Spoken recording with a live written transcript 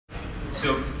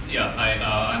So yeah,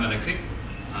 I'm Alexy,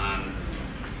 and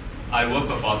I work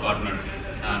for Path Partner.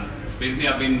 And basically,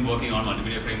 I've been working on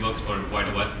multimedia frameworks for quite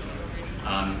a while,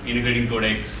 integrating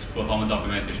codecs, performance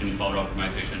optimization, power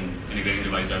optimization, integrating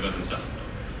device drivers and stuff.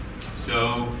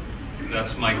 So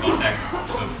that's my contact.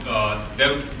 So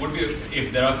there would be,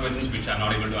 if there are questions which I'm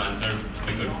not able to answer,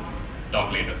 we could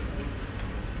talk later.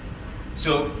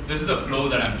 So this is the flow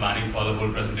that I'm planning for the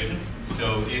whole presentation.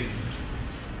 So if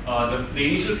the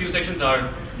initial few sections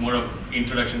are more of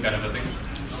introduction kind of a thing,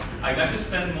 I'd like to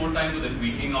spend more time with the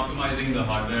tweaking, optimizing the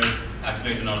hardware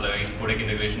acceleration or the codec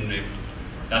integration if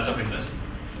that's of interest.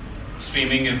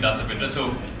 Streaming if that's of interest.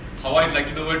 So how I'd like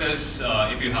to do it is,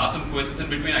 if you have some questions in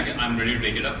between, I'm ready to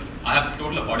take it up. I have a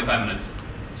total of 45 minutes.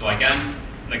 So I can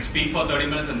speak for 30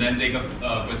 minutes and then take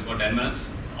up quiz for 10 minutes.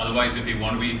 Otherwise, if you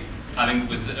want to be having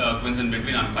quiz in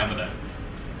between, I'm fine with that.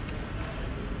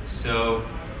 So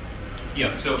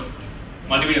yeah, so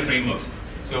multimedia frameworks.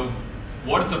 So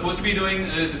what it's supposed to be doing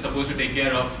is it's supposed to take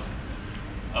care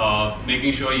of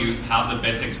making sure you have the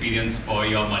best experience for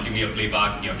your multimedia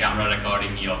playback, your camera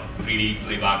recording, your 3D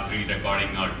playback, 3D recording,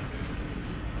 or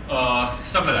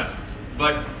stuff like that.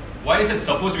 But why is it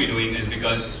supposed to be doing is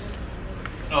because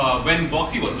when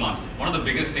Boxy was launched, one of the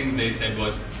biggest things they said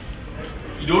was,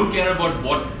 you don't care about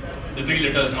what the 3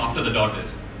 letters after the dot is.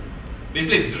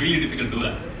 Basically, it's really difficult to do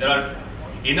that. There are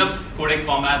enough codec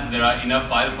formats, there are enough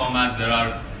file formats, there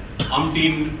are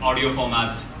umpteen audio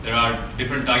formats, there are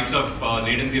different types of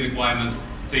latency requirements.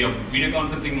 So your video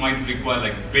conferencing might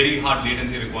require very hard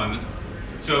latency requirements.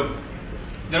 So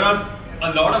there are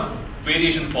a lot of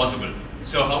variations possible.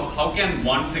 So how can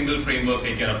one single framework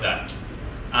take care of that?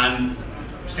 And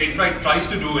Stagefright tries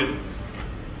to do it,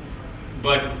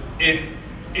 but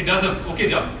it does an okay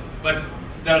job. But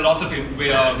there are lots of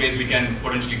ways we can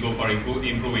potentially go for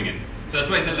improving it. So that's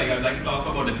why I said I'd like to talk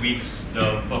about the tweaks,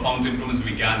 the performance improvements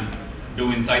we can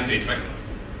do inside Stagefright.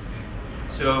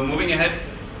 So moving ahead,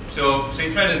 so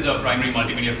Stagefright is the primary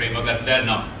multimedia framework that's there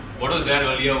now. What was there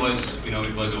earlier was,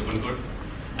 it was open code,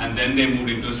 and then they moved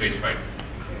into Stagefright.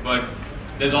 But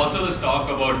there's also this talk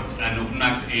about an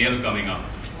OpenMax AL coming up.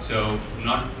 So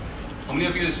how many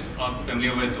of you are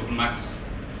familiar with OpenMax?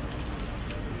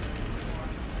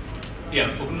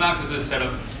 Yeah, OpenMax is a set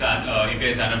of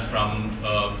API standards from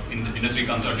industry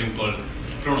consortium called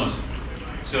Kronos.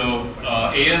 So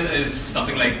AL is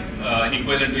something like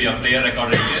equivalent to your player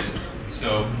recorder APIs.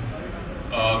 So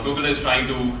Google is trying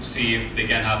to see if they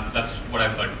can have, that's what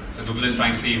I've heard. So Google is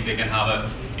trying to see if they can have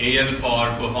a AL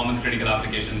for performance critical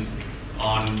applications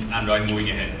on Android moving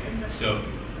ahead. So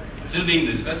it's still being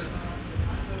discussed.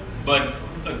 But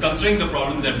considering the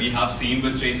problems that we have seen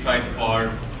with Stagefright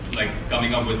for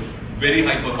coming up with very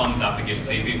high performance applications.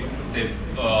 Say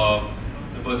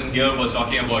the person here was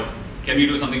talking about, can we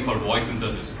do something for voice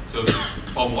synthesis? So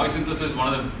for voice synthesis,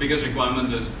 one of the biggest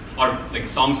requirements is, or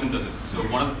song synthesis. So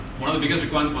one of the biggest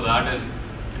requirements for that is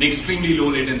an extremely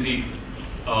low latency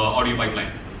audio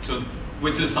pipeline. So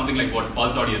which is something like what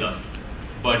Pulse Audio does.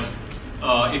 But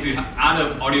if you add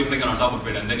an audio flicker on top of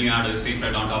it and then you add a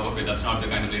Stagefright on top of it, that's not the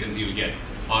kind of latency you'll get.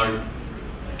 Or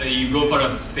you go for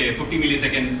a, say, 50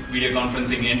 millisecond video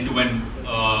conferencing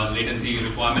end-to-end latency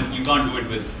requirement, you can't do it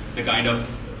with the kind of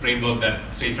framework that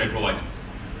Stagefright provides.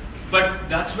 But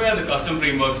that's where the custom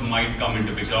frameworks might come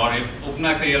into picture, or if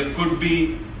OpenMax AL could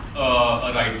be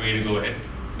a right way to go ahead.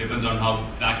 Depends on how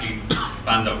it actually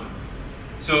pans out.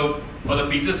 So for the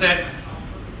feature set,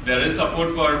 there is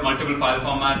support for multiple file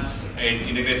formats. It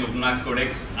integrates OpenMax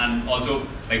codecs, and also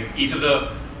each of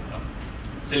the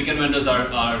silicon vendors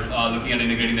are looking at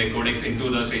integrating their codecs into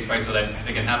the Stagefright so that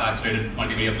they can have accelerated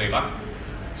multimedia playback.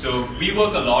 So we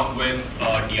work a lot with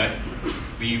TI.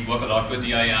 We work a lot with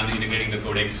TI and integrating the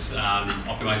codecs and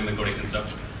optimizing the codecs and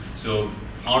stuff. So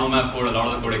on OMAP 4, a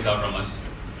lot of the codecs are from us.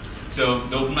 So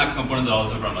the OpenMax components are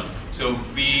also from us. So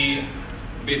we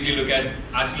basically look at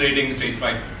accelerating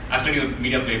the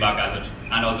media playback as such,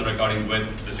 and also recording with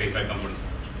the Stagefright components.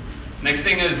 Next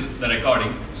thing is the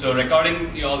recording. So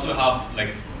recording, you also have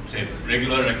say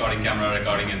regular recording, camera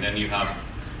recording, and then you have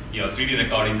your 3D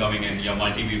recording coming in, your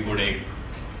multi-view codec.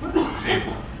 Say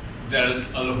there is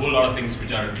a whole lot of things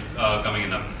which are coming in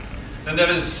now. Then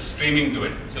there is streaming to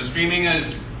it. So streaming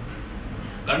is,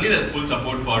 currently there's full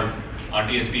support for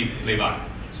RTSP playback.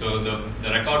 So the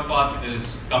record path is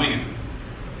coming in.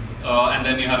 And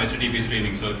then you have HTTP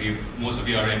streaming. So if most of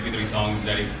your MP3 songs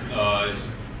that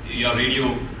your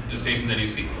radio stations that you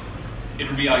see, it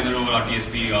will be either over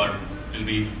RTSP or it will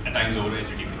be at times over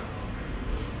HTTP.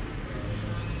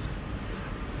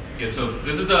 Okay, so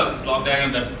this is the block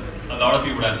diagram that a lot of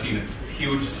you would have seen. It's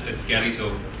huge, it's scary,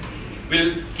 so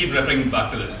we'll keep referring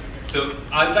back to this. So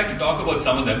I'd like to talk about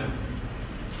some of them,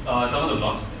 some of the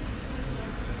blocks.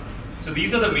 So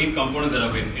these are the main components that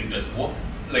are in this.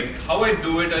 Like how I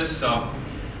do it is,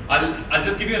 I'll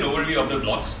just give you an overview of the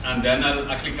blocks, and then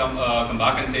I'll actually come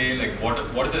back and say like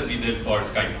what is it we did for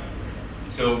Skype.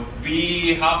 So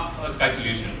we have a Skype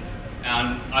solution,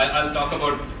 and I'll talk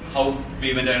about how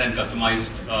we went ahead and customized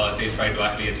SageStride to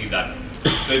actually achieve that.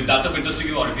 So if that's of interest to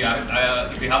you, or if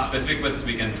you have specific questions,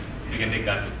 we can take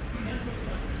that.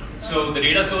 So the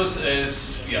data source is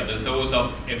the source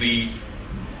of every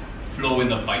flow in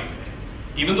the pipe.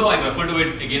 Even though I refer to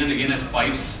it again and again as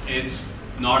pipes, it's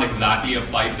not exactly a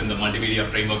pipe in the multimedia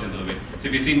framework sense of the way. So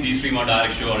if you've seen GStream or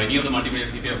DirectShow or any of the multimedia,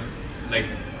 if you have like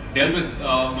dealt with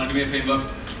multimedia frameworks,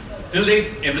 till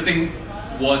date everything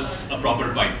was a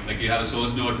proper pipe. Like you have a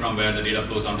source node from where the data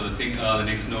flows onto the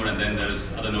next node, and then there's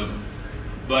other nodes.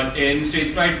 But in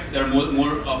SageStride, there are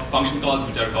more of function calls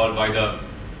which are called by the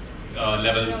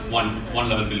level one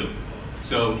level below.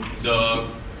 So the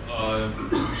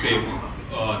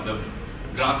the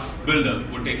graph builder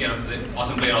would take care of the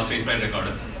awesome player or SageStride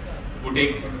recorder, would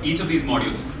take each of these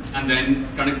modules and then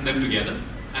connect them together,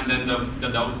 and then the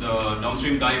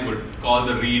downstream guy would call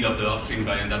the read of the upstream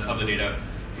guy, and that's how the data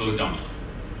flows down.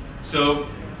 So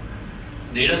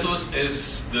data source is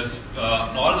this,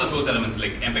 all the source elements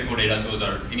like MPEG-4 data source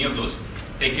or any of those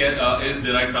is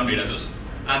derived from data source.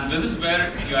 And this is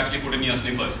where you actually put in your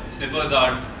sniffers. Sniffers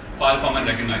are file format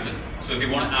recognizers. So if you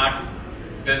want to add,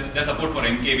 there's support for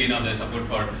MKV now, there's support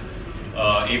for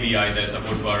AVI, there's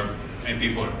support for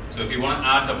MP4. So if you want to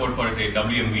add support for say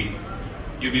WMV,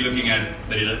 you'll be looking at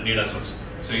the data source.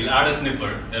 So you'll add a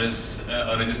sniffer, there is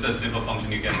a register sniffer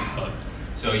function you can call.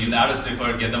 So you'll add a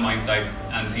sniffer, get the MIME type,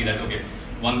 and see that, okay,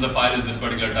 once the file is this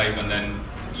particular type, and then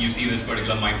you see this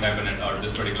particular MIME type in it, or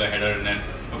this particular header in it,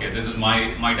 okay, this is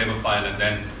my type of file, and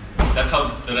then that's how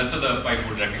the rest of the pipe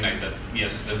would recognize that,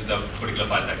 yes, this is a particular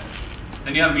file type.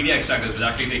 Then you have media extractors, which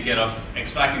actually take care of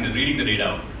extracting and reading the data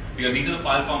out, because each of the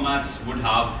file formats would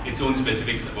have its own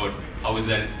specifics about how is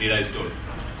that data is stored.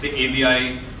 Say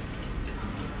AVI,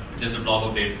 just a blob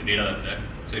of data that's there.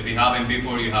 So if you have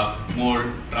MP4, you have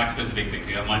more track-specific things.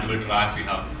 You have multiple tracks, you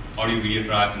have audio-video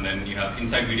tracks, and then you have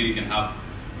inside video. You can have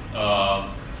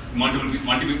multiple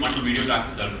video tracks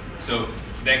itself. So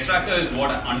the extractor is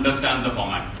what understands the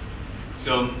format.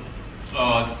 So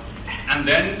and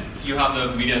then you have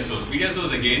the media source. Media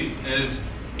source again is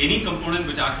any component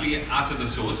which actually acts as a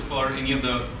source for any of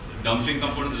the downstream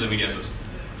components is a media source.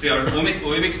 So your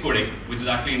OMX codec, which is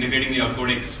actually integrating your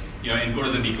codecs, your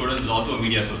encoders and decoders, is also a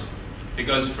media source.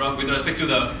 Because with respect to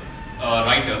the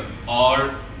writer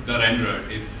or the renderer,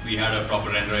 if we had a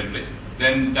proper renderer in place,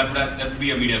 then that would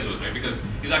be a media source, right? Because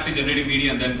it's actually generating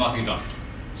media and then passing it on.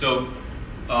 So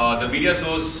the media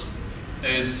source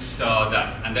is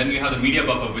that, and then you have the media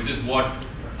buffer, which is what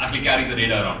actually carries the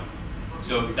data around.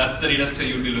 So that's the data structure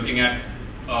you'll be looking at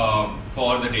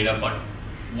for the data part.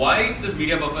 Why this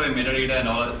media buffer and metadata and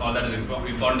all that is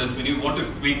important is when you want to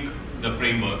tweak the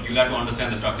framework, you'll have to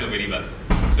understand the structure very well.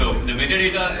 So the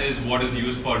metadata is what is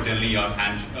used for generally your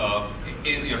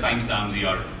timestamps,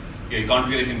 your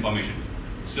configuration information.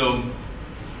 So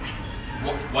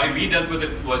why we dealt with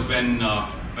it was when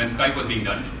Skype was being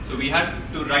done. So we had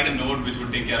to write a node which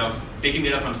would take care of taking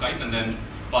data from Skype and then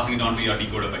passing it on to your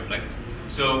decoder pipeline.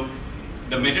 So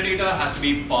the metadata has to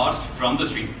be parsed from the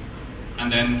stream,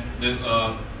 and then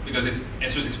because it's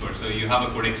S2 first, so you have a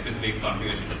codec specific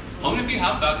configuration. How many of you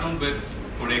have background with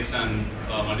codecs and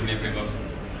multimedia frameworks?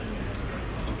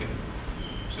 Okay,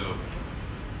 so.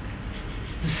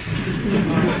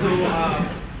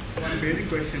 One basic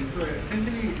question. So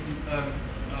essentially,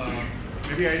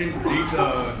 maybe I didn't read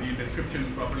the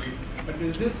description properly, but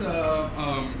is this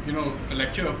a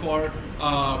lecture for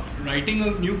writing a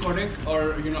new codec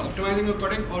or optimizing a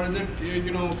codec, or is it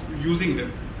using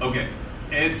them? Okay,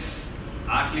 it's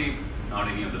actually not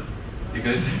any of them,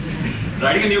 because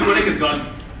writing a new codec is gone.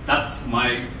 That's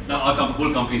our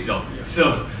whole company's job. Yeah.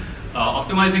 So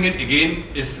optimizing it again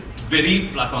is very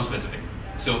platform specific.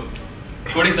 So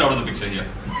codecs are out of the picture here.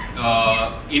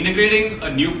 Integrating a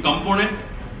new component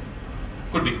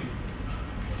could be,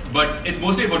 but it's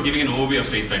mostly about giving an overview of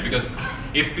SageStride, because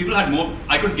if people had more,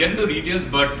 I could get into details,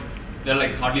 but there are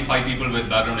like hardly 5 people with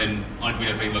background in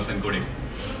multimedia frameworks and codecs.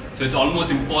 So it's almost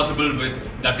impossible with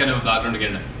that kind of a background to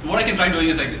get in. What I can try doing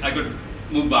is I could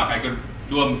move back, I could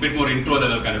do a bit more intro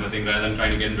level kind of a thing rather than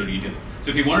trying to get into details.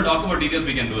 So if you want to talk about details,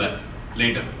 we can do that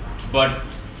later. But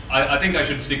I think I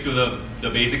should stick to the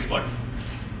basics part.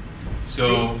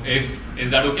 So is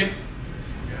that okay?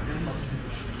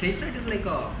 SageStride is like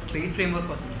a paid framework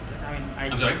or something.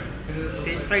 I'm sorry?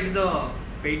 SageStride is a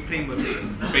paid framework.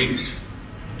 Paid.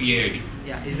 PAID.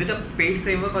 Yeah, is it a paid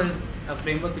framework or is it a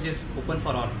framework which is open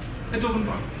for all? It's open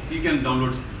for all. You can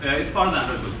download. It's part of the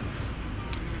Android system.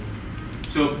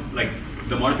 So, like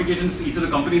the modifications, each of the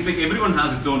companies make. Everyone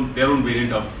has their own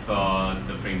variant of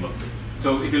the framework.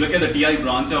 So, if you look at the TI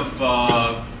branch of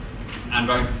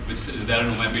Android, which is there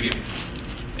in Multimedia,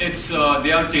 it's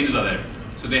their changes are there.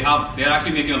 So they are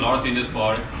actually making a lot of changes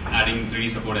for adding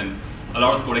 3D support, and a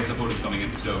lot of codec support is coming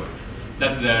in. So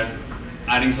that's there.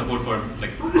 Adding support for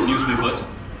like new snippers.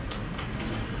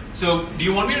 So do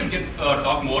you want me to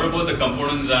talk more about the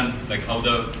components and like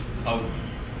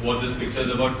what this picture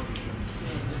is about?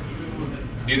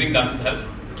 Do you think that will help?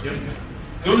 Yes.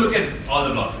 Don't look at all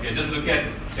the blocks. Okay, just look at,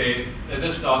 say, let's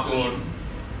just talk about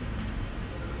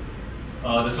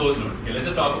the source node. Okay, let's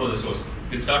just talk about the source.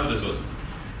 Let's start with the source.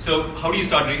 So how do you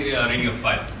start reading a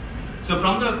file? So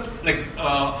from the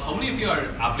how many of you are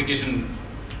application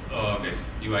guys,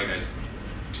 UI guys?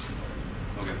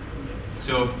 Okay.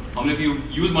 So how many of you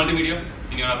use multimedia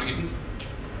in your applications?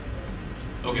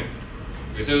 Okay.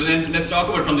 Okay. So then let's talk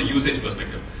about from the usage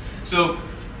perspective. So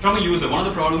from a user, one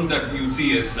of the problems that we would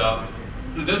see is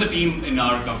there's a team in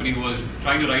our company who was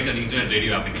trying to write an internet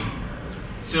radio application.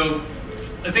 So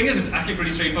the thing is, it's actually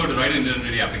pretty straightforward to write an internet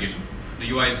radio application. The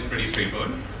UI is pretty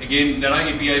straightforward. Again, there are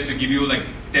APIs to give you like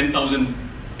 10,000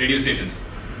 radio stations.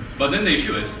 But then the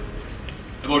issue is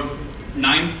about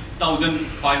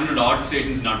 9,500 odd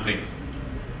stations not playing.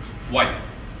 Why?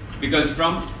 Because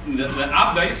from the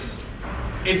app guys,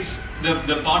 it's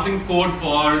the parsing code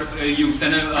for you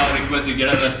send a request, you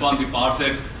get a response, you parse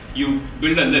it, you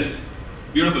build a list.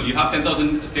 Beautiful. You have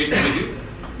 10,000 stations with you,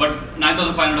 but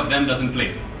 9,500 of them doesn't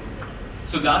play.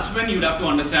 So that's when you'd have to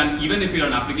understand, even if you're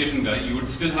an application guy, you would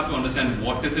still have to understand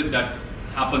what is it that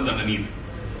happens underneath.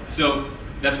 So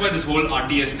that's why this whole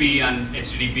RTSP and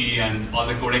HTTP and all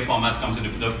the codec formats comes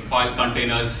into the file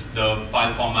containers, the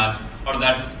file formats, or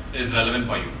that is relevant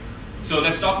for you. So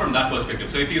let's talk from that perspective.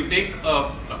 So if you take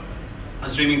a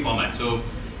streaming format, so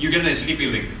you get an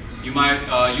HTTP link, you might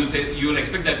you'll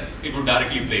expect that it would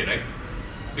directly play, right?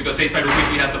 Because SageSprite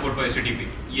OPP has support for HTTP.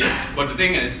 Yes, but the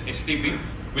thing is, HTTP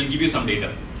will give you some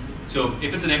data. So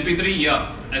if it's an MP3,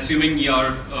 yeah, assuming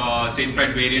your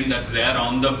SageSprite variant that's there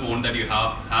on the phone that you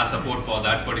have has support for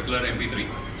that particular MP3.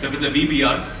 So if it's a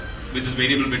VBR, which is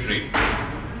variable bit rate,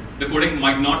 the codec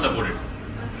might not support it.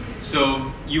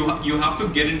 So you have to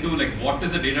get into like what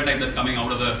is the data type that's coming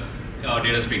out of the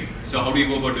data stream. So how do you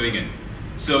go about doing it?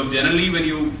 So generally when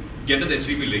you get the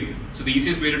HTTP link, so the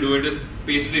easiest way to do it is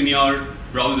paste it in your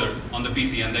browser on the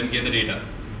PC and then get the data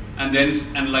and then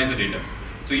analyze the data.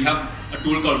 So you have a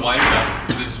tool called Wireshark,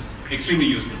 which is extremely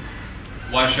useful.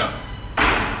 Wireshark.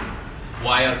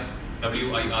 Wire,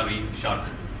 W-I-R-E, shark.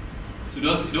 So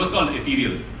it was called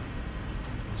Ethereal.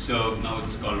 So now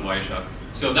it's called Wireshark.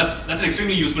 So that's an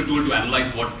extremely useful tool to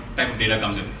analyze what type of data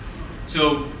comes in.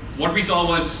 So what we saw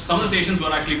was some of the stations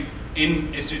were actually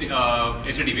in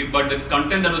HTTP, but the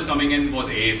content that was coming in was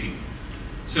AAC.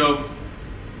 So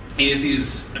AAC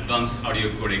is Advanced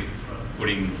Audio Coding.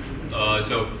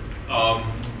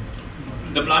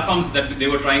 The platforms that they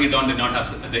were trying it on did not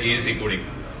have the ASA coding,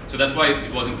 so that's why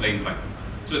it wasn't playing fine.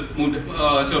 So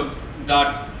so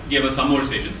that gave us some more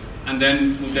stations, and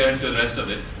then moved ahead to the rest of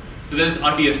it. So there's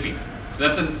RTSP. So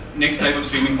that's the next type of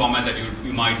streaming format that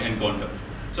you might encounter.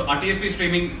 So RTSP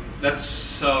streaming, that's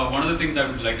one of the things I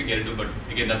would like to get into, but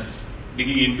again, that's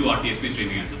digging into RTSP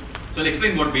streaming as well. So I'll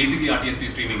explain what basically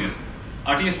RTSP streaming is.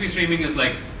 RTSP streaming is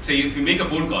like, say, if you make a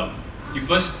phone call, you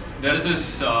first, there is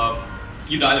this,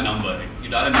 you dial a number, right? You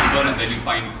dial a number and then you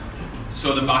find,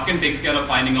 so the backend takes care of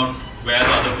finding out where the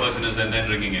other person is and then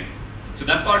ringing it. So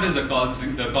that part is the call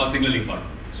signaling part.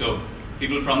 So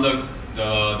people from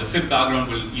the SIP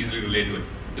background will easily relate to it.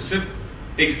 The SIP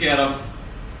takes care of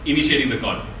initiating the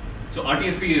call. So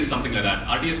RTSP is something like that.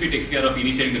 RTSP takes care of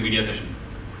initiating the media session.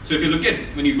 So if you look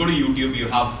at, when you go to YouTube, you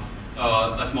have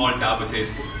a small tab which says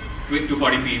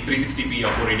 240p, 360p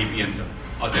or 480p and stuff,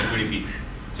 or 720p.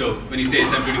 So when you say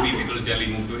 720p, people generally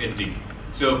move to SD.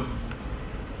 So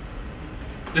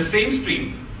the same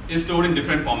stream is stored in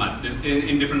different formats,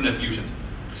 in different resolutions.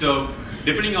 So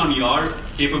depending on your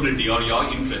capability or your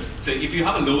interest, so if you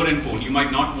have a lower end phone, you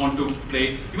might not want to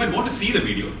play, you might want to see the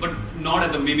video, but not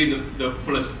at maybe the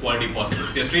fullest quality possible.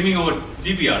 If you're streaming over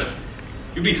GPRS,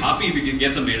 you'd be happy if you can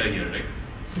get some data here, right?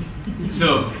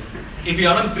 So if you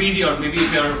are on 3G or maybe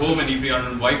if you are at home and if you are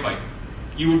on Wi-Fi,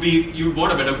 you would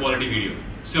want a better quality video.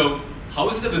 So how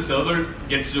is it that the server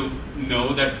gets to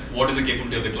know that what is the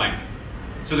capability of the client?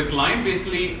 So the client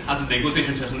basically has a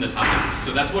negotiation session that happens.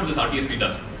 So that's what this RTSP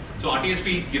does. So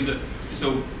RTSP gives it.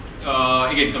 So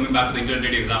again, coming back to the internet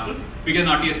data example, we get an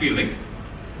RTSP link.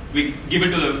 we give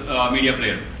it to the media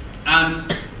player.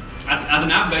 And as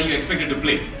an app guy, you expect it to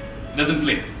play. It doesn't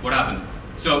play. What happens?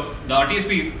 So the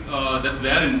RTSP that's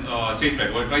there in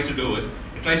StageFright, what it tries to do is,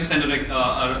 it tries to send a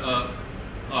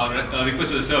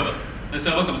request to the server. The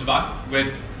server comes back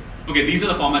with, okay, these are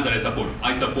the formats that I support.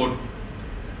 I support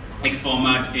X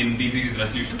format in these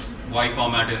resolutions, Y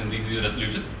format in these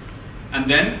resolutions. And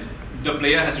then the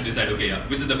player has to decide, okay, yeah,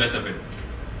 which is the best of it.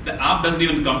 The app doesn't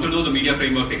even come to know, the media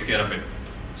framework takes care of it.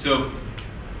 So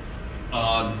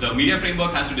the media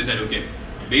framework has to decide, okay,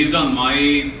 based on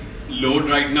my load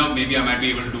right now, maybe I might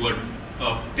be able to do a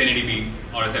 1080p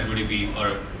or a 720p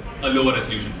or a lower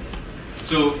resolution.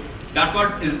 So that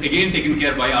part is again taken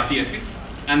care by RTSP,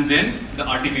 and then the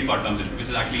RTP part comes in, which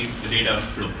is actually the data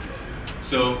flow.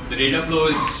 So the data flow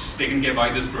is taken care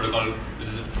by this protocol. This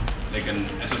is like an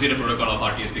associated protocol of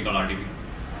RTSP called RTP.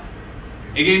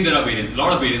 Again, there are variants, a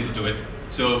lot of variants to it.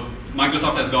 So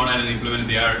Microsoft has gone ahead and implemented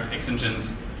their extensions.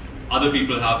 Other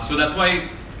people have. So that's why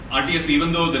RTSP,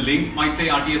 even though the link might say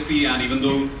RTSP, and even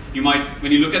though you might,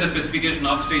 when you look at the specification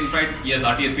of StageFright, yes,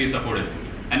 RTSP is supported,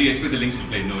 and you expect the links to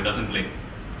play. No, it doesn't play.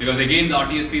 Because again, the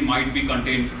RTSP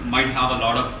might have a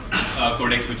lot of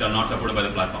codecs which are not supported by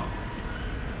the platform.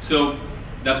 So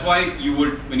that's why you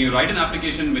would, when you write an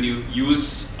application, when you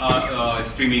use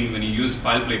streaming, when you use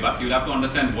file playback, you'll have to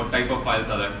understand what type of files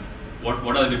are there,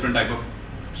 what are the different type of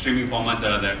streaming formats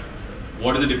that are there,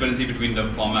 what is the dependency between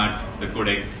the format, the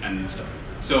codec, and stuff.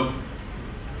 So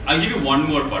I'll give you one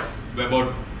more part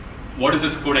about what is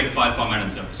this codec file format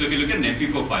and stuff. So if you look at an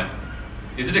MP4 file,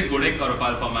 is it a codec or a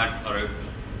file format or a codec?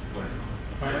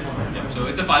 File format. Yeah, so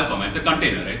it's a file format, it's a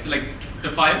container, right? It's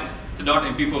a file, it's a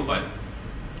 .mp4 file.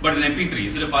 But an MP3,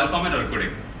 is it a file format or a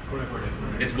codec?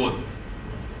 Codec. It's both.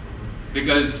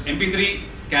 Because MP3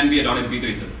 can be a .mp3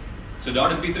 itself. So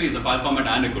 .mp3 is a file format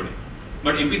and a codec.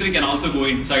 But MP3 can also go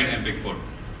inside MP4,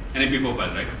 an MP4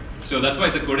 file, right? So that's why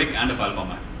it's a codec and a file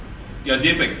format. Your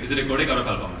JPEG, is it a codec or a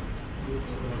file format?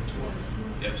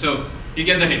 Yeah, so you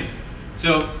get the hint.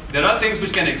 So there are things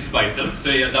which can exist by itself. So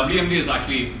yeah, WMV is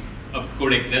actually a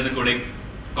codec. There's a codec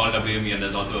called WMV, and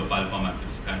there's also a file format which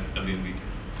is kind of WMV.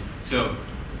 So,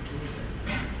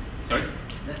 sorry?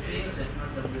 That's ASF,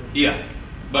 not WMV. Yeah,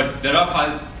 but there are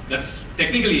files that's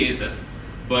technically ASF,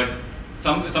 but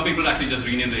some people actually just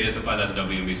rename the ASF file as a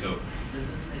WMV. So Does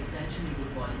this extension you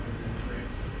could call it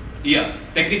WMV? yeah,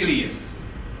 technically yes.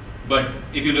 But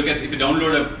if you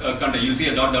download a content, you'll see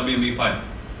a .wmv file.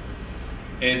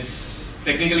 It's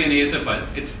technically an ASF file.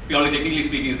 It's purely technically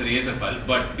speaking, it's an ASF file.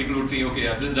 But people would say, okay,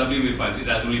 this is WMV file. It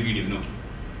has only video. No.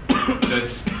 So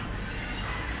it's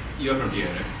you're from here,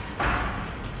 right?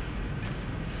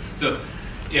 So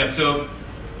yeah. So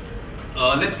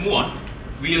let's move on.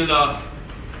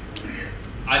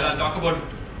 I'll talk about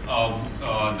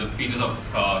the features of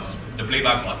the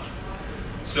playback part.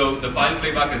 So the file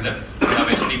playback is that you have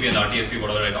HTTP and RTSP,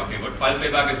 whatever I'm talking about. File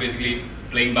playback is basically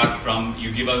playing back from,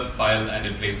 you give a file and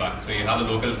it plays back. So you have a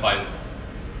local file.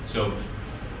 So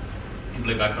you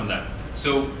play back from that.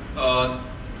 So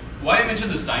why I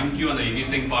mentioned this time queue and the AV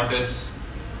sync part is,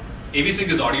 AV sync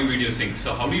is audio video sync.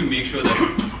 So how do you make sure that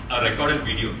a recorded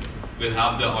video will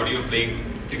have the audio playing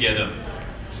together?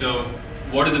 So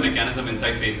what is the mechanism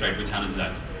inside StageFright which handles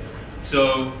that?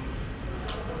 So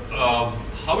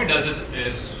how it does this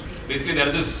is, basically there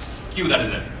is this queue that is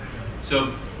there.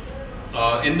 So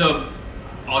in the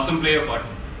awesome player part,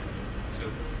 so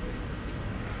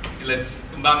let's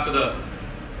come back to the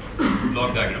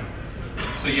block diagram.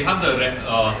 So you have the red,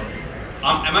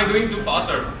 am I going too fast,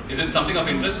 or is it something of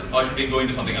interest, or should we go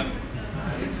into something else?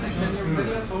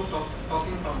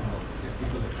 Talking from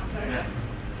Yeah.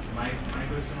 my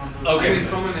question on Okay. I mean,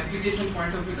 from an application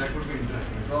point of view, that would be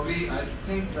interesting. Probably, I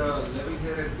think the level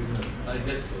here is bigger. I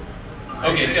guess so.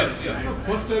 Okay, yeah.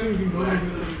 First level, you know.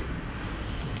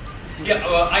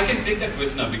 Yeah, I can take that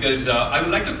question now because I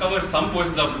would like to cover some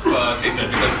portions of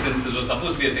StageFright, because since it was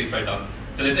supposed to be a StageFright talk,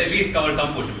 so let's at least cover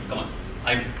some portion. Come on,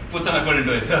 I put some effort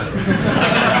into it, so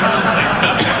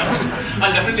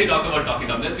I'll definitely talk about talking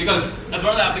on this because that's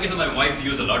one of the applications my wife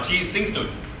uses a lot. She sings to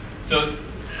it, so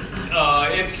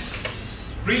it's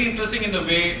really interesting in the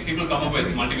way people come up with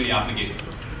multimedia applications.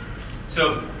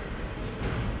 So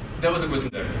there was a question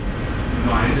there.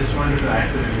 No, I just wanted to add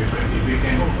to the if we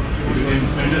can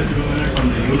spend a few minutes on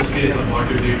the use case of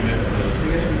what you did with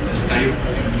the Skype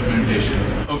implementation.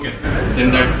 Okay.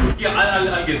 Then that. Yeah,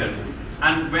 I'll get there.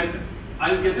 And when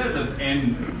I'll get there at the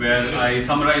end where I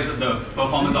summarize the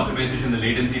performance optimization, the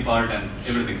latency part, and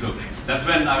everything. So that's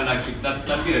when I will actually,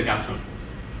 that'll be the capstone.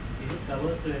 It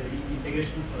covers the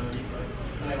integration of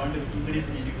I want to increase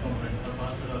the component or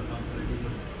faster or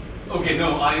component. Okay,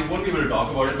 no, I won't be able to talk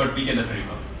about it, but we can definitely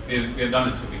talk. we've done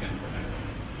it, so we can.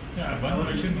 Yeah, one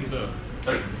question is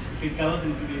Sorry? It covers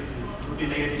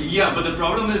integration. Yeah, but the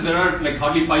problem is there are like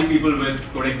hardly 5 people with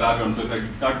codec background, so if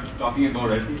I start talking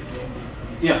about it,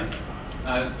 yeah.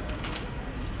 I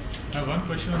have one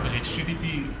question on the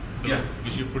HTTP,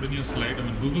 which you put in your slide. I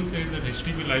mean, Google says that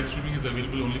HTTP live streaming is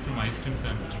available only from ice cream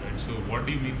sandwich, right? So what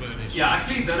do you mean by that? HTTP? Yeah,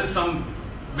 actually there is some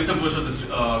bits and pieces of this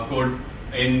code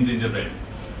in Gingerbread.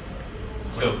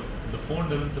 So the phone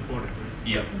doesn't support it, right?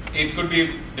 Yeah, it could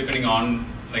be depending on,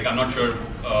 like, I'm not sure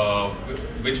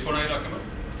which phone are you talking about?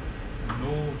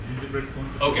 No Gingerbread phone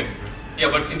support. Okay.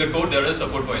 Yeah, but in the code there is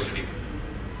support for HTTP.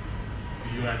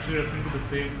 You're actually referring to the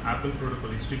same Apple protocol,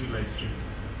 HTTP live stream.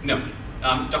 No,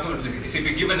 I'm talking about, if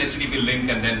you give an HTTP link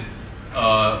and then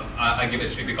I give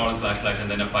HTTP : / and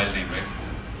then a file name, right?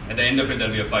 At the end of it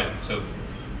there'll be a file. So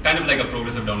kind of like a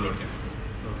progressive download here.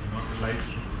 Okay, not a live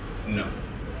stream. No.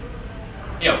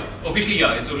 Yeah, officially,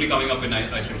 yeah, it's only coming up in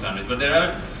ice cream sandwich. But there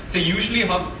are, so usually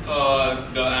how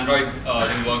the Android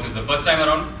thing works is the first time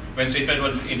around, when StageFright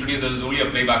was introduced, there was only a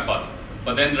playback path.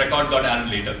 But then records got added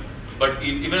later. But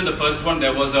even in the first one,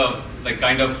 there was a like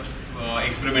kind of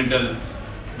experimental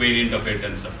variant of it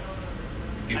and stuff.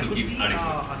 People keep adding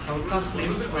stuff. A shoutcast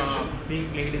link being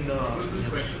played in the. What was this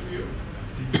question for you?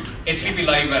 HTTP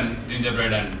Live and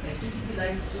Gingerbread and. HTTP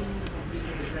Live stream is a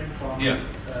completely different format. Yeah.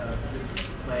 Just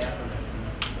by Apple.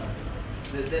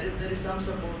 There is some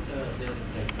support there.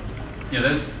 Yeah,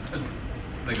 there's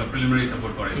like a preliminary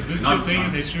support for it. So this you're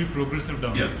saying is HTTP progressive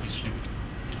download. Yeah. HTTP.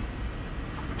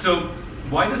 So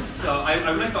why this? I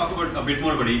would like to talk about a bit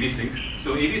more about AV Sync.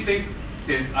 So AV Sync,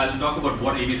 I'll talk about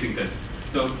what AV Sync is.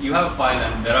 So you have a file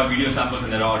and there are video samples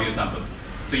and there are audio samples.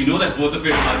 So you know that both of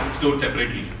it are stored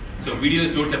separately. So video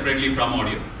is stored separately from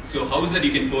audio. So how is that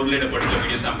you can correlate a particular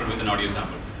video sample with an audio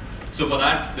sample? So for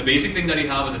that, the basic thing that you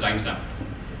have is a timestamp.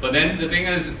 But then the thing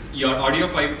is, your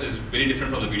audio pipe is very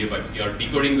different from the video pipe. Your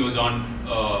decoding goes on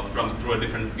through a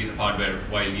different piece of hardware,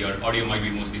 while your audio might be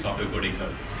mostly software codecs,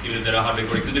 or even if there are hardware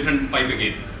codecs, it's a different pipe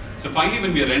again. So finally,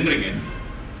 when we are rendering it,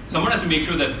 someone has to make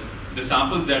sure that the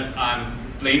samples that I'm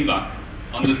playing back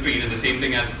on the screen is the same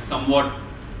thing as somewhere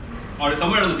on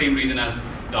the same region as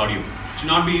the audio. It should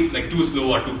not be like too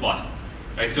slow or too fast,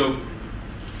 right? So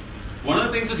one of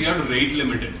the things is you have to rate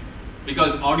limit it,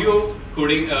 because audio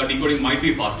decoding might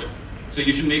be faster. So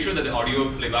you should make sure that the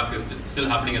audio playback is still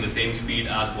happening at the same speed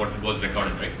as what was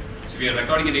recorded, right? So if you're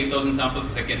recording at 8,000 samples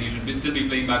a second, you should still be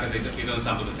playing back at 8,000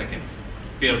 samples a second.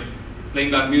 If you're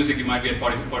playing back music, you might be at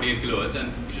 48 kilohertz,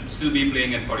 and you should still be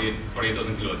playing at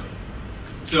 48,000 kilohertz.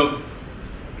 So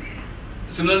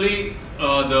similarly,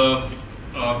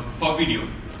 for video,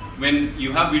 when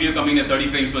you have video coming at 30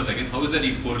 frames per second, how is that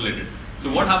correlated? So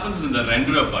what happens is in the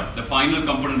renderer part, the final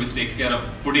component which takes care of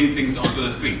putting things onto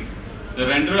the screen, the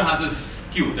renderer has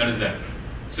a queue that is there.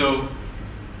 So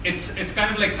it's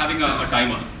kind of like having a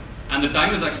timer, and the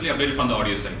time is actually updated from the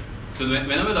audio side. So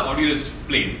whenever the audio is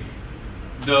played,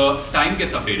 the time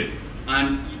gets updated,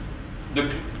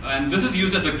 and this is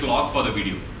used as a clock for the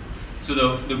video. So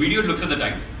the video looks at the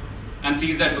time and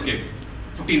sees that, okay,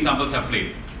 15 samples have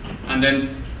played, and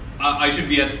then I should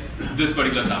be at this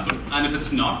particular sample, and if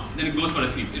it's not, then it goes for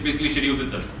a sleep. It basically schedules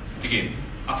itself again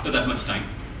after that much time,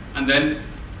 and then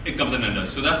it comes and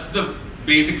renders. So that's the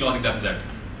basic logic that's there.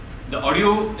 The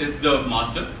audio is the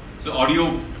master. So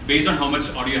audio, based on how much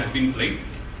audio has been played,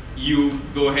 you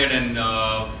go ahead and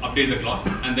update the clock,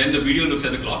 and then the video looks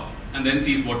at the clock and then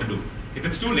sees what to do. If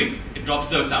it's too late, it drops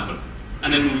the sample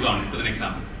and then moves on to the next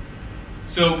sample.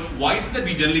 So why is it that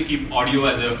we generally keep audio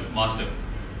as a master?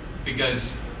 Because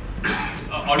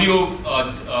audio,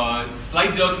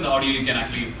 slight jerks in the audio you can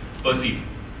actually perceive.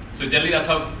 So generally that's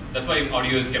why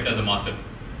audio is kept as a master.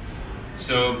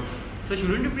 So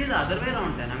shouldn't it be the other way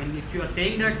around then? I mean, if you are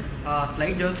saying that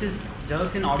slight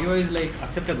jerks in audio is like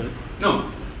acceptable.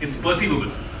 No, it's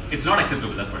perceivable. It's not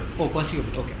acceptable. That's what it is. Oh,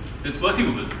 perceivable. Okay. It's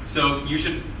perceivable. So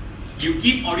you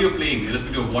keep audio playing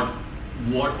irrespective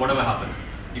of whatever happens.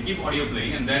 You keep audio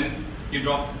playing, and then you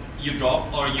drop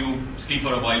or you sleep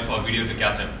for a while for video to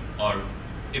catch up, or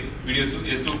if video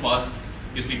is too fast,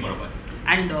 you sleep for a while.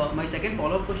 And my second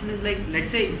follow-up question is, like,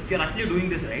 let's say if you're actually doing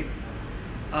this right,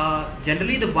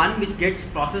 generally the one which gets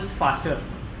processed faster,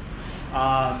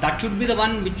 that should be the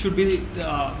one which should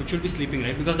be sleeping,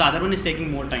 right? Because the other one is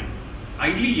taking more time.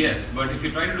 Ideally, yes, but if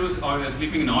you try to do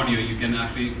sleeping in audio, you can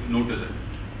actually notice it.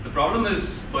 The problem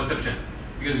is perception,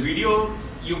 because video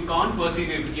you can't perceive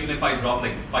even if I drop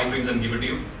like 5 frames and give it to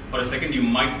you for a second, you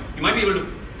might be able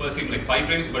to perceive like 5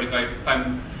 frames, but if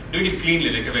I'm doing it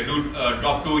cleanly, like if I do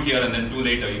drop 2 here and then 2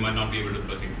 later, you might not be able to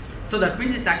perceive it. So that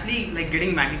means it's actually like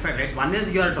getting magnified, right? One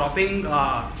is you are dropping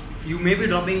you may be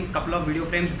dropping a couple of video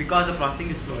frames because the processing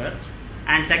is slower.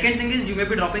 And second thing is you may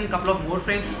be dropping a couple of more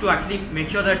frames to actually make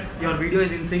sure that your video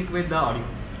is in sync with the audio.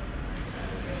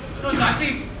 No, it's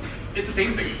actually, it's the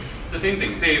same thing. The same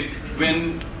thing. Say,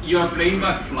 when you're playing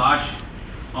back Flash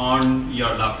on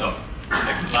your laptop,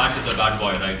 like Flash is a bad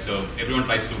boy, right? So everyone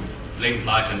tries to play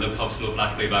Flash and look how slow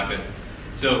Flash playback is.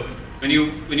 So when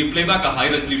you play back a high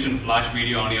resolution Flash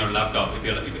video on your laptop, if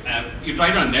you try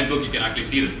it on a netbook, you can actually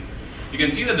see this. You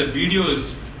can see that the video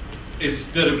is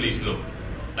terribly slow.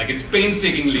 Like it's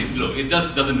painstakingly slow. It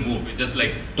just doesn't move. It's just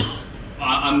like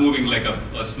I'm moving like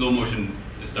a slow motion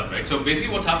stuff, right? So basically,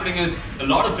 what's happening is a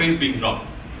lot of frames being dropped.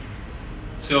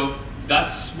 So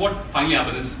that's what finally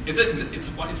happens. It's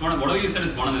one of whatever you said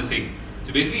is one and the same.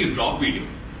 So basically, you drop video,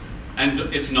 and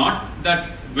it's not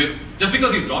that just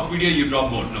because you drop video, you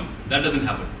drop more. No, that doesn't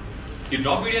happen. You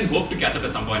drop video and hope to catch up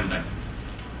at some point in time.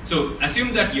 So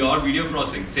assume that your video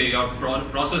processing, say your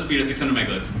processor speed is 600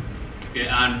 megahertz, okay,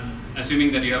 and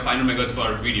assuming that you have 500 megahertz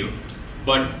for video,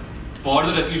 but for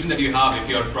the resolution that you have,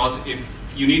 if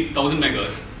you need 1000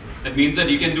 megahertz, that means that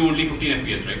you can do only 15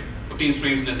 FPS, right? 15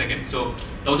 frames in a second. So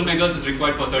 1000 megahertz is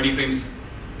required for 30 frames.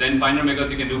 Then 500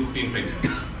 megahertz you can do 15 frames.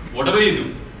 Whatever you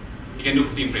do, you can do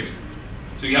 15 frames.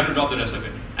 So you have to drop the rest of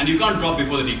it, and you can't drop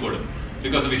before the decoder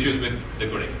because of issues with the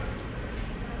codec.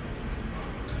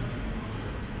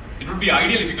 It would be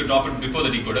ideal if you could drop it before the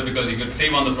decoder because you could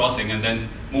save on the processing and then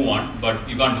move on, but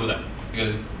you can't do that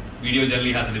because video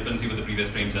generally has a dependency with the previous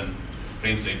frames and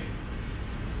frame slate.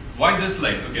 Why this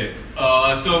slide? Okay,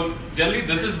 so generally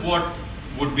this is what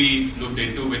would be looked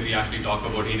into when we actually talk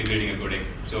about integrating a codec.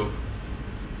 So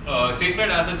StageFright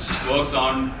as such works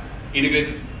on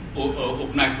integrates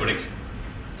OpenAX codecs.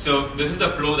 So this is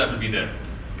the flow that will be there.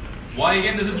 Why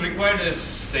again this is required is,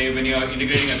 say, when you are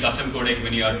integrating a custom codec,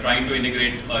 when you are trying to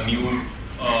integrate a new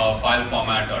file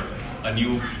format or a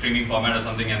new streaming format or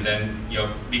something, and then your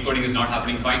decoding is not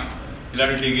happening fine, you'll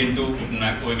have to dig into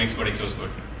OMX codec source code.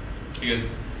 Because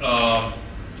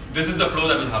this is the flow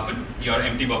that will happen. Your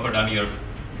empty buffer done, your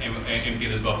empty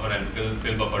this buffer and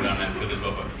fill buffer done and fill this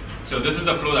buffer. So this is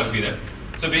the flow that will be there.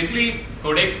 So basically,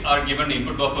 codecs are given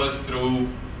input buffers through,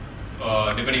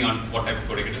 depending on what type of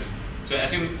codec it is. So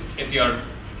assume it's your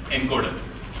encoder.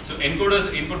 So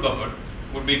encoder's input buffer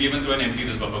would be given through an empty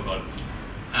this buffer call,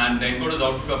 and the encoder's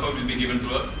output buffer will be given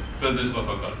through a fill this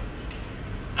buffer call.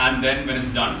 And then when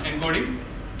it's done encoding,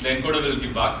 the encoder will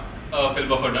give back a fill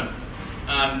buffer done,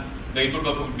 and the input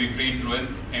buffer would be freed through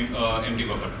an empty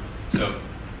buffer. So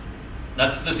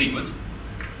that's the sequence.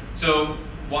 So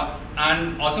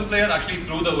and Awesome Player actually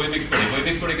through the OMX codec.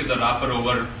 OMX codec is the wrapper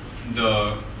over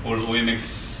the whole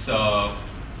OMX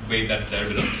weight that's there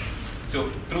below.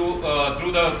 So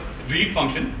through the read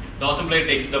function, the Awesome Player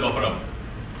takes the buffer out.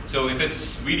 So if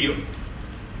it's video,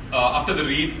 after the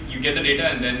read, you get the data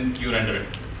and then you render it.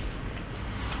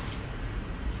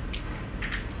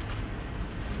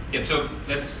 Yeah, so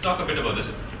let's talk a bit about this.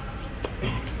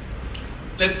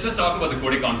 Let's just talk about the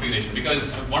codec configuration, because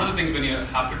one of the things when you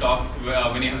have to talk,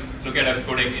 when you look at a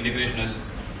codec integration is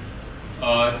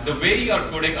the way your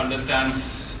codec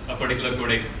understands a particular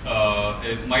codec,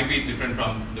 it might be different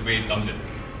from the way it comes in.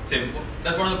 So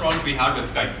that's one of the problems we had with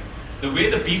Skype. The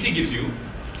way the PC gives you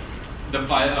the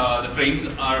frames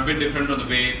are a bit different from the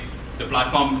way the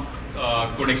platform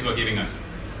codecs were giving us.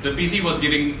 The PC was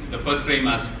giving the first frame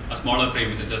as a smaller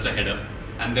frame, which is just a header,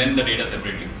 and then the data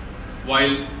separately.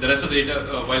 While the rest of the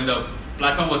data, while the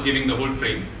platform was giving the whole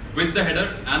frame with the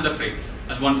header and the frame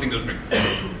as one single frame.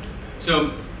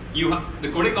 So the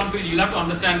codec configuration, you'll have to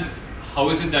understand how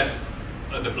is it that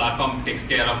the platform takes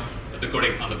care of, the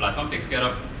codec on the platform takes care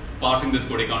of parsing this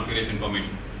codec configuration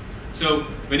information. So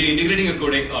when you're integrating a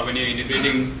codec, or when you're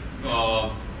integrating,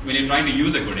 when you're trying to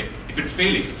use a codec, if it's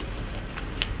failing,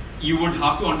 you would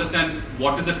have to understand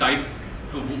what is the type,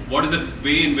 what is the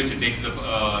way in which it takes the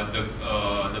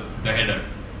header.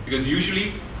 Because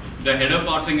usually the header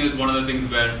parsing is one of the things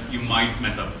where you might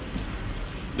mess up.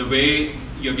 The way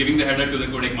you're giving the header to the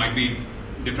codec might be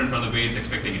different from the way it's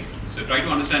expecting it. So try to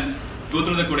understand, go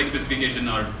through the codec specification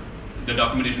or the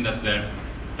documentation that's there.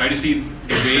 Try to see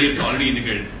the way it's already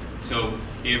integrated. So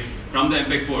if from the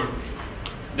MPEG-4,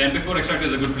 the MPEG-4 extractor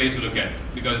is a good place to look at,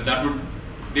 because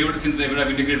since they would have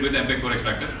integrated with the MPEG-4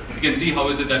 extractor, you can see how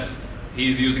is it that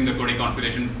he's using the codec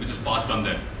configuration which is passed from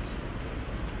there.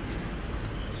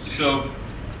 So,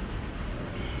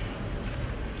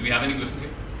 do we have any questions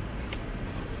here?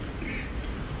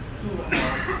 So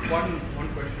one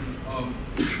question.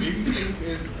 AV sync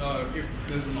is if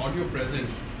there's an audio present,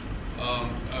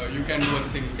 you can do a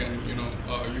sync, and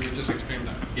you just explain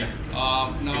that. Yeah.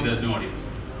 Now if there's no audio.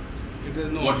 If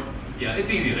there's no what? audio. Yeah,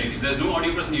 it's easy, right? If there's no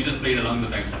audio present, you just play it along the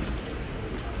timestamps.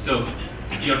 So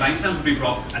your timestamps will be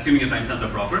proper, assuming your timestamps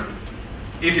are proper.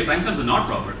 If your timestamps are not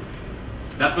proper,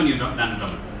 that's when you land in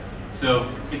trouble. So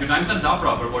if your timestamps are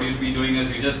proper, what you'll be doing is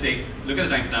you just look at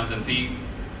the timestamps and see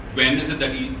when is it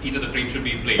that each of the frames should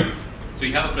be played. So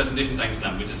you have a presentation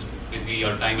timestamp, which is basically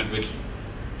your time at which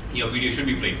your video should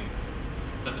be played.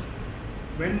 That's it.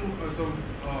 When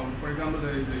for example,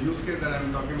 the use case that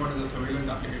I'm talking about is a surveillance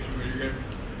application where you get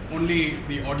only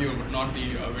the audio but not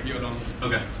the video along.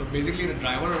 Okay. So basically, the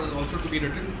driver is also to be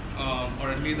written,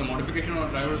 or at least the modification of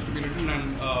the driver is to be written,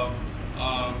 and the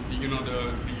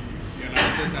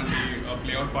analysis and the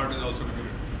playout part is also to be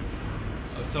written.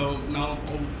 So now,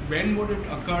 when would it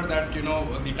occur that the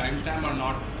timestamp are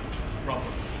not proper?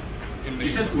 You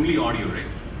said only audio, right?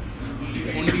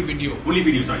 Only video. Only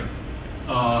video, sorry.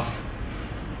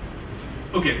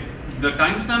 Okay, the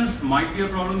timestamps might be a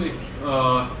problem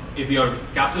if your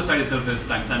capture side itself is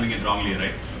timestamping it wrongly,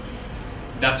 right?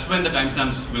 That's when the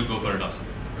timestamps will go for a toss.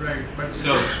 Right, but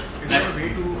so is there a way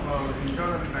to ensure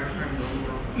that the timestamp goes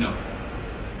wrong? No,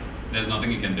 there's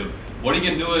nothing you can do. What you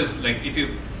can do is, like,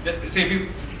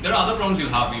 there are other problems you'll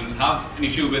have. You'll have an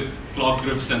issue with clock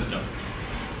drifts and stuff.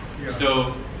 Yeah.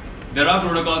 So there are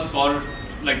protocols for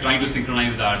like trying to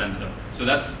synchronize that and stuff. So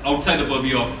that's outside the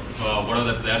purview of whatever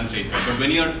that's there in StageFright. But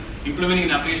when you're implementing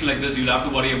an application like this, you'll have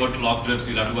to worry about clock drifts.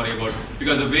 You'll have to worry about,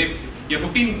 because the way you're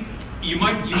 15, you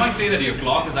might say that your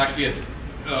clock is actually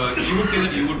you would say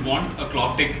that you would want a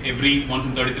clock tick every once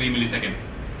in 33 milliseconds.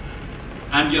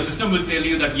 And your system will tell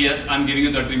you that yes, I'm giving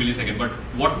you 33 milliseconds. But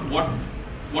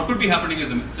what could be happening is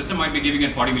the system might be giving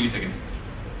it 40 milliseconds.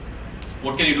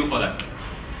 What can you do for that?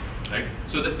 Right?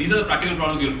 So these are the practical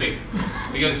problems you'll face,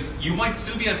 because you might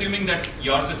still be assuming that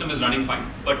your system is running fine,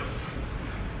 but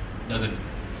doesn't.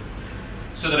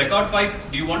 So the record pipe,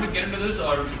 do you want to get into this,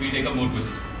 or should we take up more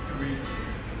quizzes?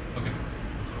 Okay.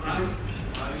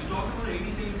 You talked about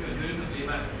ADC during the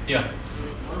playback. Yeah. So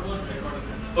what about recording?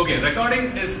 Okay,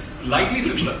 recording is slightly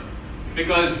simpler,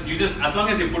 because you just, as long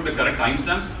as you put the correct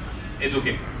timestamps, it's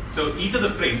okay. So each of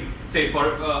the frame, say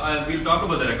we'll talk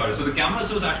about the recorder. So the camera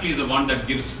source actually is the one that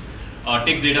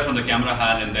takes data from the camera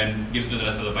HAL and then gives to the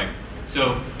rest of the pipe.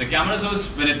 So the camera source,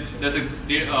 when there's a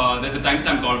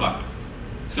timestamp callback.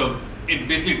 So it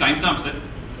basically timestamps it.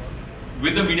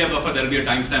 With the media buffer, there will be a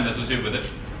timestamp associated with it.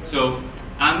 So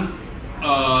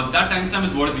that timestamp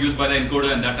is what is used by the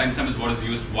encoder, and that timestamp is what is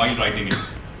used while writing it.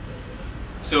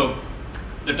 So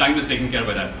the time is taken care of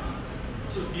by that.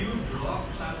 So do you drop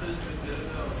samples if there is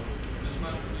a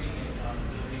mismatch between the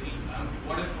maybe?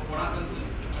 What happens is,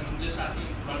 I'm just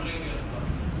wondering if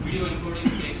video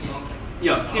encoding takes a long time.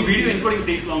 Yeah, if video encoding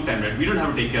takes a long time, right? We don't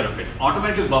have to take care of it.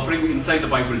 Automatic buffering inside the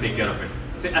pipe will take care of it.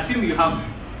 So assume you have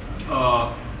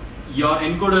your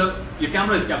encoder, your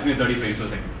camera is capturing 30 frames per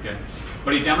second, okay?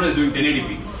 But your camera is doing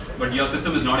 1080p, but your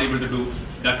system is not able to do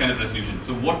that kind of resolution.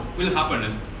 So what will happen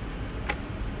is,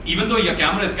 even though your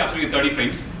camera is capturing 30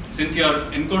 frames, since your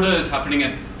encoder is happening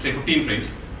at say 15 frames,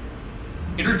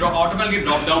 it will automatically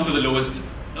drop down to the lowest.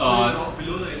 Below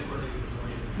the encoder.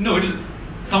 No, it will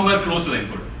somewhere close to the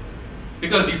encoder,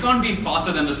 because you can't be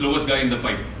faster than the slowest guy in the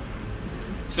pipe.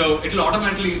 So it will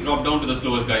automatically drop down to the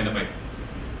slowest guy in the pipe.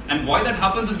 And why that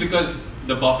happens is because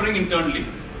the buffering internally,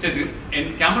 say the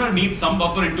camera needs some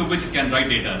buffer into which it can write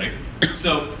data, right?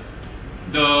 So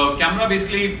the camera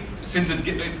basically, since the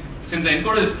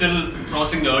encoder is still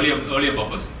processing the earlier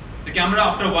buffers, the camera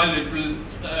after a while it will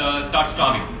start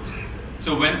starving.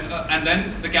 So and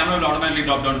then the camera will automatically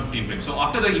drop down to 15 frames. So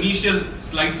after the initial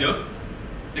slight jerk,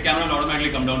 the camera will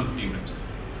automatically come down to 15 frames.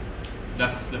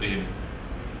 That's the behavior.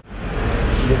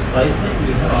 This pipeline,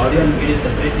 you have audio and video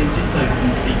separate engines or it's in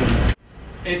sequence?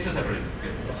 It's a separate.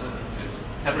 It's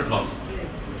separate blocks.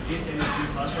 Yes, and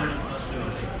it's fast forward and fast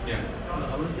forward, right? Yeah. So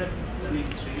how is that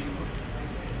straight input?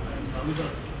 How is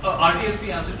that? RTSP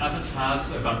as such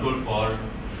has a control for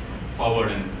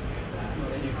forward and.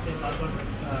 When you say fast forward,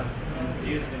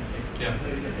 yes, then Yeah. So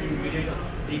it's immediate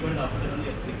frequent after only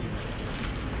a click.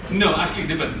 No, actually it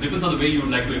depends. It depends on the way you would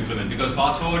like to implement, because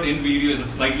fast forward in video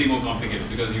is slightly more complicated,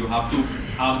 because you have to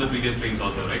have the previous frames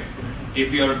also, right?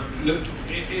 If you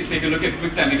look at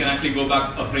QuickTime, you can actually go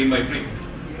back a frame by frame.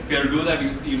 If you have to do that,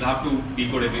 you'll have to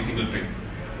decode every single frame.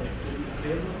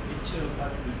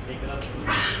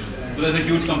 So there's a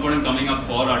huge component coming up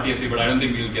for RTSP, but I don't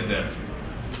think we'll get there.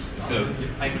 So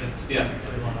 5 minutes. Yeah.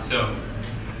 So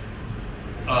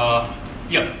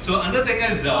So another thing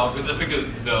is with respect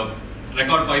to the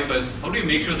record pipe is, how do you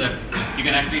make sure that you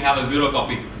can actually have a zero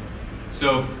copy?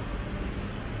 So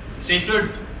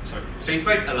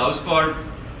StageFright allows for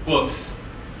quirks.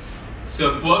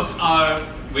 So quirks are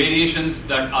variations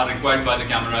that are required by the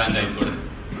camera and the encoder.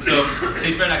 So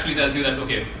SageFlight actually tells you that,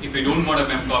 okay, if you don't want a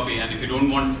mem copy and if you don't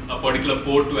want a particular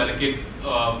port to allocate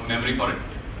memory for it,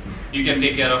 you can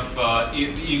take care of,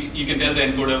 you can tell the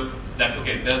encoder that,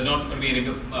 okay, there's not going to be any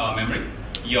memory,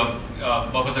 your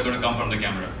buffers are going to come from the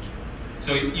camera.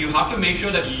 So you have to make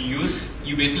sure that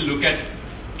you basically look at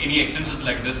any extensions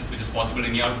like this which is possible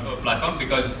in your platform,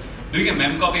 because doing a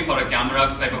mem copy for a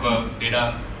camera type of a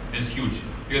data is huge.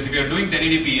 Because if you're doing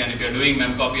 1080p and if you're doing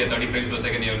mem copy at 30 frames per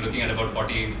second, you're looking at about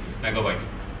 40 megabytes.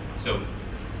 So,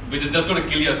 which is just going to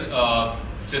kill your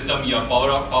system. Your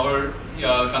power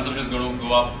consumption is going to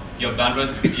go up. Your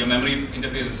bandwidth, your memory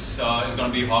interface is going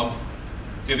to be hogged.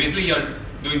 So basically, you're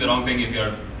doing the wrong thing if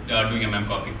you're doing a mem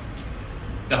copy.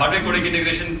 The hardware codec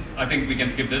integration, I think we can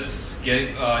skip this.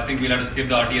 I think we'll have to skip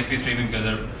the RTSP streaming because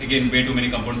there are, again, way too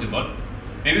many components involved.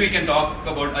 Maybe we can talk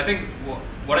about, I think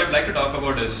what I'd like to talk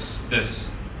about is this.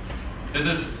 This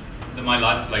is my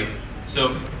last slide.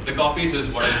 So the copies is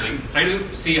what I'm saying. Try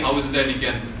to see how is it that you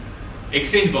can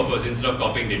exchange buffers instead of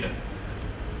copying data.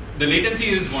 The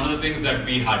latency is one of the things that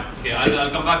we had. Okay,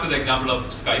 I'll come back to the example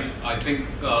of Skype. I think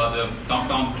the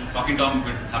Talking Tom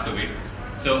will have to wait.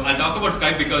 So I'll talk about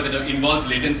Skype because it involves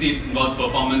latency, it involves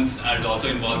performance, and it also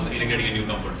involves integrating a new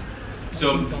component.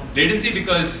 So latency,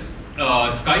 because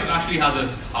Skype actually has a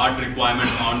hard requirement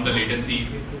on the latency.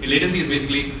 Latency is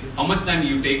basically how much time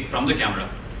you take from the camera.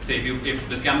 Say if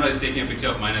this camera is taking a picture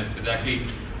of mine, it's actually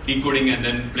decoding and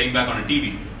then playing back on a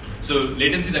TV. So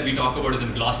latency that we talk about is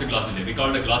in glass to glass delay. We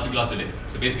call it a glass to glass delay.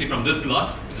 So basically from this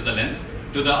glass, which is the lens,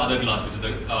 to the other glass, which is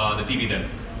the TV there.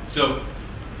 So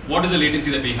what is the latency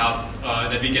that we have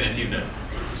that we can achieve there?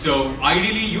 So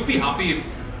ideally, you'd be happy if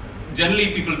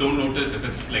generally people don't notice if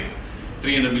it's like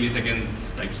 300 milliseconds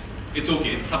types. It's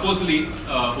okay. It's supposedly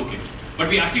okay. But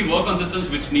we actually work on systems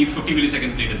which needs 50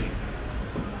 milliseconds latency.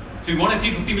 So if you want to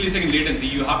achieve 50 millisecond latency,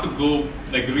 you have to go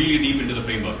like really deep into the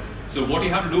framework. So what you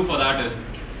have to do for that is,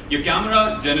 your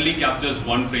camera generally captures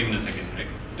 1 frame in a second, right?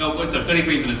 What's 30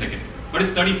 frames in a second? But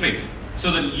it's 30 frames.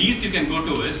 So the least you can go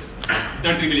to is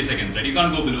 33 milliseconds, right? You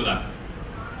can't go below that.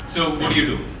 So what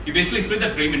do? You basically split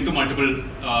that frame into multiple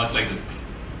slices.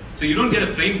 So you don't get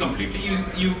a frame completely.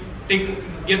 You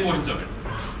get portions of it.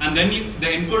 And then the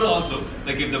encoder also,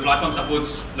 like if the platform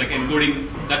supports like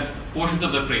encoding that portions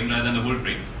of the frame rather than the whole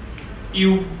frame,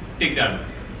 you take that.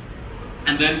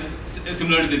 And then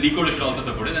similarly, the decoder should also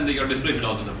support it, and your display should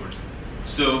also support it.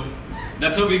 So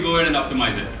that's how we go ahead and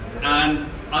optimize it. And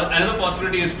another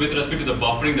possibility is with respect to the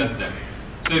buffering that's there.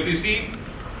 So if you see,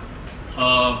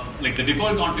 like the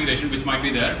default configuration which might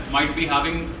be there, might be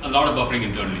having a lot of buffering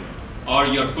internally. Or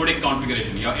your codec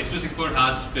configuration. Your H.264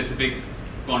 has specific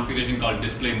configuration called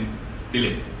display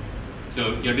delay.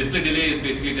 So your display delay is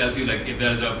basically tells you like if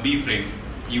there's a B frame,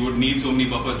 you would need so many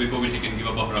buffers before which you can give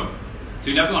a buffer out. So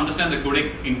you have to understand the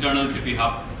codec internals if you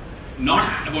have,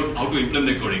 not about how to implement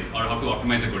the codec or how to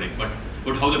optimize the codec,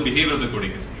 but how the behavior of the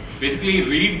codec is. Basically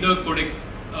read the codec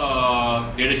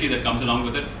datasheet that comes along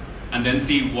with it and then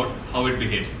see how it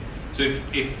behaves. So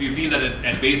if you feel that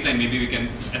at baseline, maybe we can,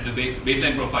 at the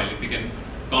baseline profile, if we can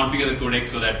configure the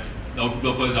codec so that the output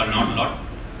buffers are not a lot,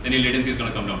 then your latency is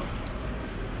going to come down.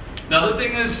 The other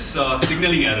thing is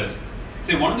signaling errors.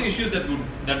 See, one of the issues that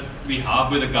we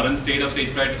have with the current state of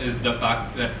SageFlight is the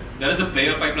fact that there is a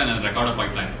player pipeline and a recorder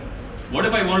pipeline. What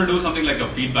if I want to do something like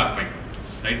a feedback pipe,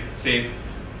 right? Say,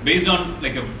 based on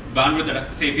like a bandwidth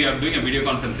that, say if you are doing a video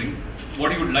conferencing,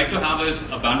 what you would like to have is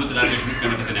a bandwidth adaptation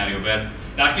kind of a scenario where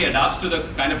it actually adapts to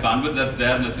the kind of bandwidth that's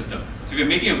there in the system. So if you're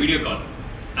making a video call,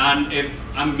 and if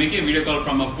I'm making a video call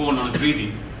from a phone on a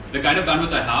 3G, the kind of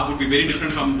bandwidth I have would be very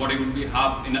different from what I would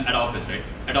have at office, right?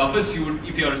 At office,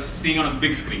 if you're seeing on a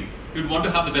big screen, you'd want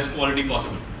to have the best quality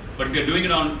possible. But if you're doing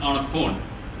it on a phone,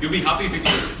 you'll be happy if you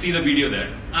can see the video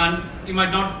there. And you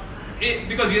might not,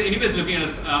 because you're anyways looking at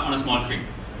on a small screen.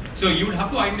 So you would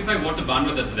have to identify what's the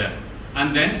bandwidth that's there.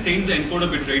 And then change the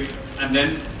encoder bit rate. And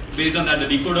then based on that, the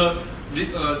decoder,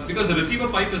 because the receiver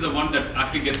pipe is the one that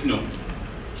actually gets to know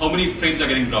how many frames are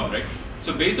getting dropped, right?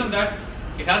 So based on that,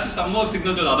 it has to somehow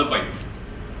signal to the other pipe,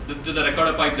 to the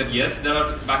recorder pipe that yes, there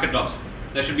are packet drops.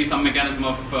 There should be some mechanism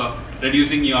of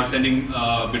reducing your sending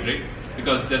bitrate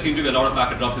because there seems to be a lot of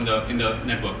packet drops in the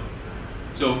network.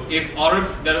 So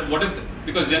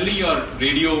because generally your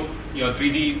radio, your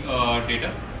 3G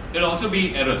data, there will also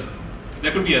be errors.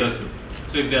 There could be errors too.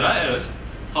 So if there are errors,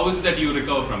 how is it that you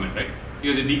recover from it, right?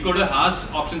 Because the decoder has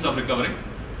options of recovering,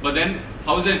 but then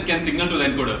how is it can signal to the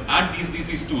encoder? Add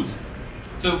these tools.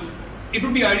 So it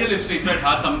would be ideal if SageFlight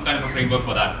had some kind of a framework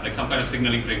for that, like some kind of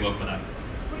signaling framework for that.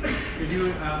 did you,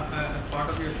 as part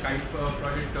of your Skype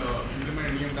project, implement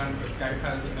any of that? Skype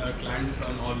has clients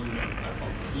on all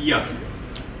platforms. Yeah.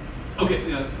 Okay.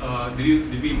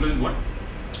 Did we implement what?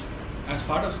 As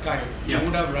part of Skype, you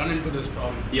would have run into this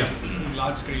problem. Yeah.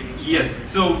 Large screen. Yes.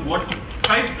 So what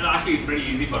Skype actually is pretty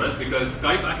easy for us because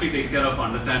Skype actually takes care of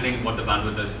understanding what the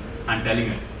bandwidth is and telling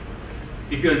us.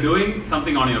 If you're doing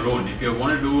something on your own, if you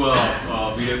want to do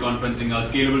a video conferencing, a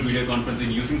scalable video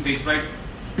conferencing using StageFright,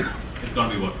 it's going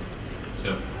to be work.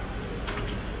 So.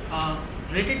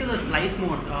 Related to the slice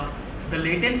mode, the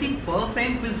latency per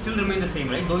frame will still remain the same,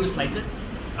 right? Though you slice it.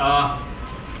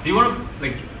 Do you want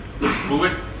to move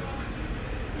it?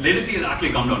 Latency has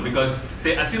actually come down because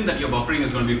say assume that your buffering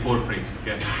is going to be 4 frames.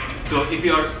 Okay. So if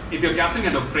you're capturing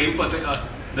at a frame per second,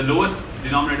 the lowest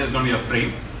denominator is going to be a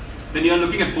frame. Then you are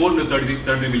looking at 4 to 30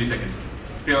 milliseconds.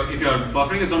 If your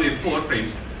buffering is going to be 4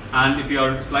 frames, and if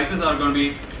your slices are going to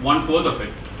be 1/4 of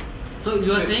it. So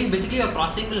you are saying basically your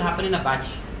processing will happen in a batch.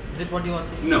 Is it what you are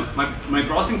saying? No, my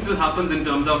processing still happens in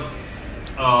terms of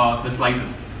the slices.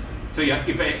 So yeah,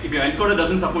 if your encoder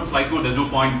doesn't support slice mode, there's no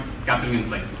point capturing in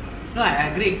slice mode. No, I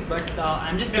agree, but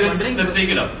I'm just wondering. Let's take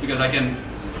it up because I can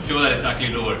show that it's actually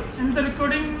lower. And the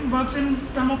recording works in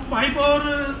terms of pipe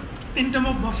or in terms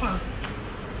of buffer?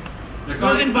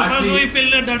 Because in buffers we fill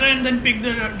the data and then pick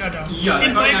the data. Yeah,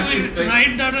 in pipe we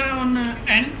write data on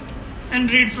end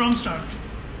and read from start.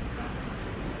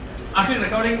 Actually,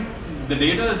 recording the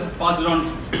data is passed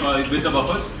around with the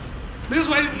buffers. Because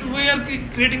while we are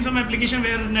creating some application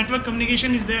where network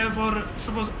communication is there for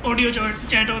suppose audio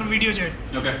chat or video chat.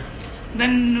 Okay.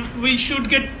 Then we should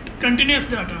get continuous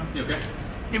data. Okay.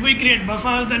 If we create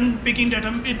buffers, then picking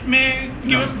data, it may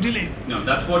give us delay. No,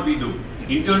 that's what we do.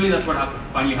 Internally, that's what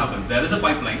finally happens. There is a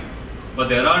pipeline, but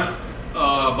there are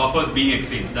buffers being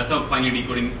exchanged. That's how finally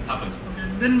decoding happens. Okay.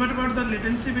 Then what about the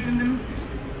latency between them?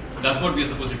 That's what we are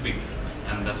supposed to pick,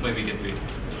 and that's why we get paid.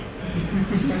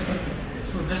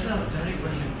 So just a generic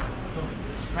question. So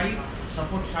Skype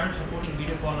started supporting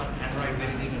video call on Android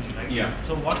very recently, right? Yeah.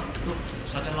 So what took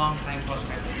such a long time for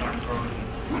Skype to start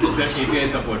providing? It's the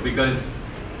API support because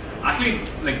actually,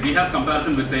 we have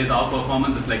comparison which says our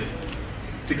performance is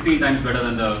 16 times better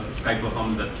than the Skype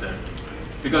performance that's there.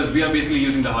 Because we are basically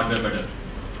using the hardware better.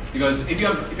 Because if you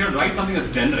write something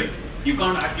that's generic, you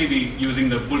can't actually be using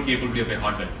the full capability of your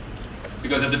hardware.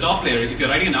 Because at the top layer, if you're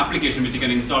writing an application which you can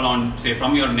install on, say,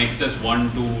 from your Nexus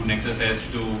 1 to Nexus S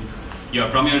to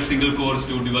from your single cores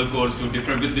to dual cores to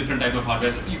different type of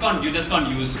hardware, you just can't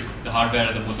use the hardware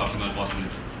at the most optimal possible.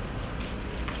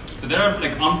 So there are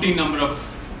umpteen number of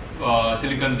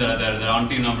silicons that are there. There are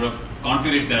umpteen number of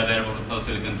configurations that are there for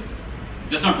silicons.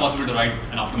 Just not possible to write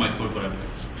an optimized code for everything.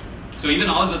 So even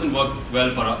ours doesn't work well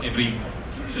for every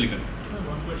silicon.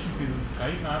 One question, see, the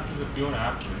Skype app is a pure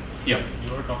app, right? Yes.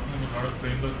 You are talking about a lot of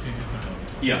framework changes and all.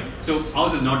 Yeah. So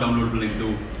ours is not downloadable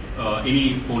into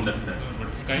any phone that's there. But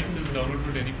Skype is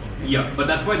downloadable to any phone. Yeah, but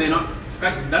that's why they're not.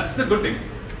 Skype. That's the good thing.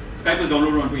 Skype is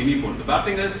downloadable onto any phone. The bad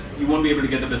thing is you won't be able to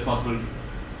get the best possible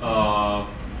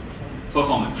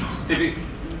performance. So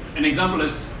an example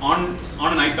is on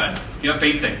an iPad, you have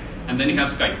FaceTime and then you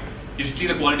have Skype. You should see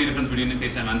the quality difference between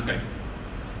FaceTime and Skype.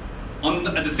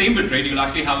 At the same bitrate, you'll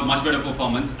actually have a much better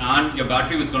performance and your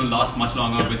battery is going to last much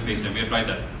longer with FaceTime. We have tried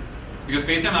that. Because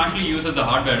FaceTime actually uses the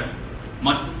hardware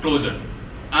much closer.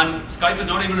 And Skype is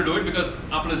not able to do it because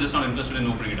Apple is just not interested in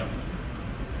opening it up.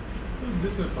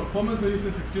 This performance where you say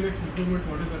 16x improvement,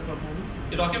 what is that performance?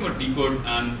 You're talking about decode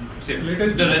and say,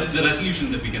 latency. the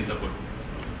resolution that we can support.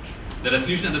 The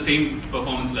resolution at the same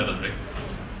performance level, right?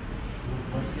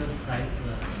 What's your Skype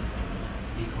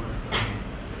decoder?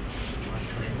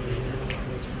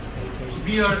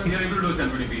 We are able to do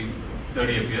 720p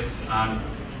 30 fps and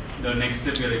the next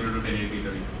step we are able to do 1080p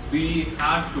 30. We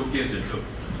have showcased it, so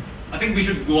I think we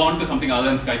should go on to something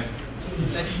other than Skype.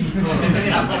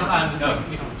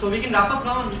 So we can wrap up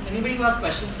now. Anybody who has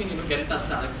questions can get in touch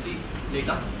with Alexy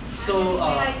later. So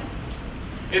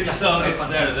it's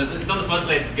there. It's on the first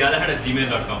slide. It's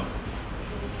gatherhead@gmail.com.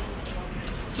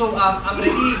 So I'm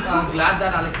really glad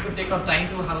that Alexy could take our time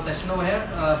to have a session over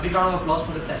here. Big round of applause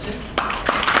for this session.